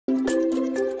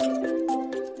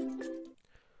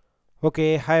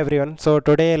Okay, hi everyone. So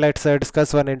today let's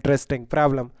discuss one interesting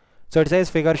problem. So it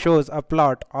says figure shows a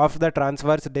plot of the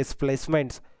transverse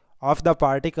displacements of the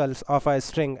particles of a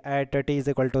string at t is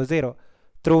equal to 0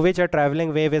 through which a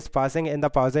traveling wave is passing in the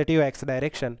positive x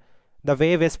direction. The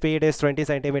wave speed is 20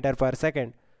 centimeter per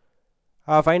second.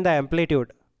 Find the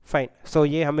amplitude. Fine. So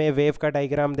ये हमें wave का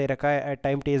diagram दे रखा है at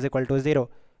time t is equal to 0.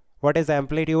 What is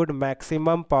amplitude?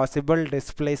 Maximum possible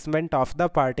displacement of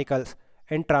the particles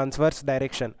in transverse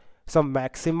direction. So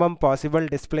maximum possible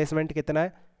displacement कितना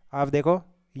है आप देखो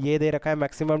ये दे रखा है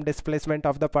maximum displacement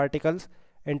of the particles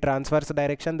in transverse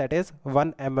direction that is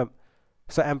 1 mm.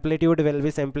 So amplitude will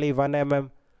be simply 1 mm.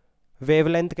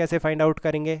 Wavelength कैसे find out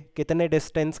करेंगे कितने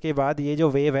डिस्टेंस के बाद ये जो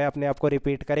वेव है अपने आप को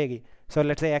रिपीट करेगी. So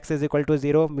let's say x is equal to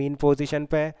 0 mean position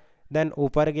पे है देन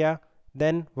ऊपर गया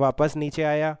देन वापस नीचे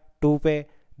आया 2 पे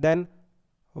देन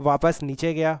वापस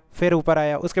नीचे गया फिर ऊपर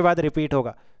आया उसके बाद रिपीट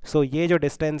होगा. सो ये जो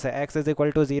डिस्टेंस है x इज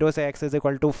इक्वल टू 0 से x इज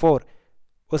इक्वल टू 4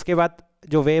 उसके बाद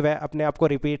जो वेव है अपने आप को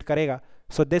रिपीट करेगा.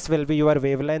 So this will be your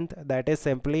wave length that is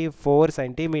simply 4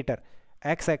 centimetre.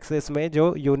 X axis में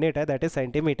जो यूनिट है that is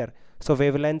centimetre. So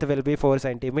wave length will be 4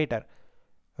 centimetre.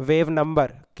 Wave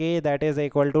number k that is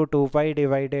equal to 2 pi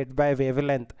divided by wave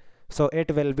length. So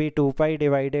it will be 2 pi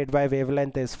divided by wave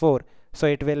length is 4. So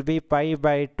it will be pi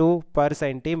by 2 पर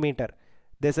centimetre.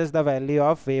 This is the value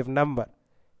of wave number.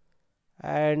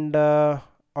 And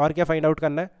और क्या find out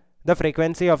करना है the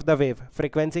frequency of the wave.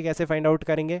 Frequency कैसे find out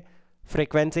करेंगे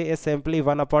frequency is simply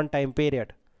 1 upon time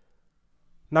period.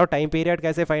 Now time period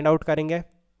कैसे find out करेंगे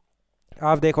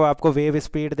आप देखो आपको वेव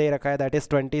स्पीड दे रखा है दैट इज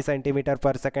 20 सेंटीमीटर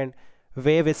पर second.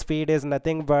 Wave speed is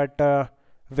nothing but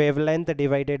wave length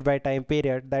divided by time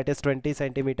period that is 20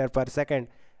 centimetre पर second.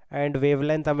 And wave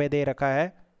length हमें दे रखा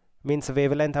है मीन्स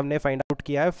वेव लेंथ हमने फाइंड आउट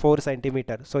किया है 4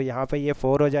 सेंटीमीटर. सो यहाँ पे ये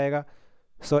 4 हो जाएगा.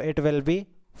 सो इट विल बी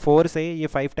 4 से ये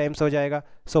 5 टाइम्स हो जाएगा.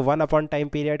 सो 1 अपॉन टाइम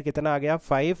पीरियड कितना आ गया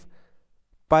 5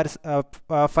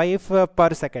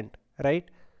 पर सेकेंड राइट.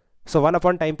 सो 1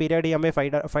 अपॉन टाइम पीरियड ही हमें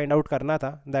फाइंड आउट करना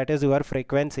था that is your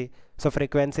frequency. So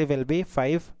frequency will be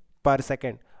 5 पर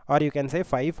सेकेंड और you can say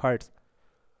 5 hertz.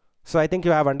 So I think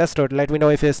you have understood. Let me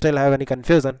know if you still have any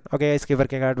confusion. Okay guys, keep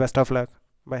working hard. Best of luck.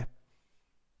 Bye.